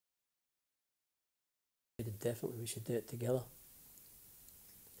definitely we should do it together.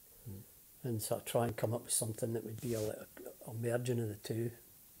 And sort of try and come up with something that would be a merging of the two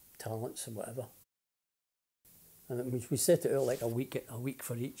talents or whatever. And we set it out like a week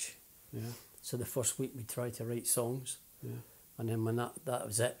for each. Yeah. So the first week we tried to write songs. Yeah. And then when that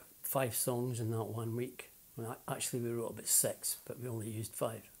was it, 5 songs in that 1 week. Well, actually we wrote about 6, but we only used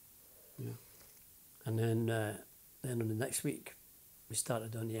 5. Yeah. And then on the next week we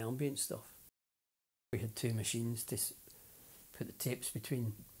started on the ambient stuff. We had 2 machines to put the tapes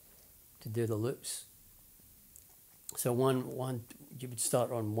between to do the loops. So one you would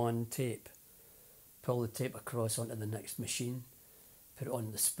start on one tape, pull the tape across onto the next machine, put it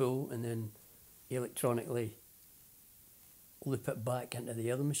on the spool, and then electronically loop it back into the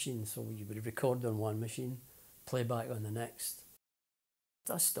other machine. So you would record on one machine, play back on the next.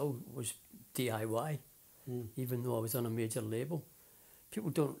 That still was DIY, even though I was on a major label. People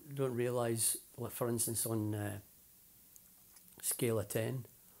don't realise, like for instance on Scale of 10,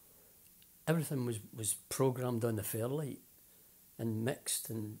 everything was programmed on the Fairlight and mixed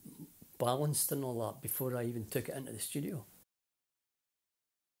and balanced and all that before I even took it into the studio.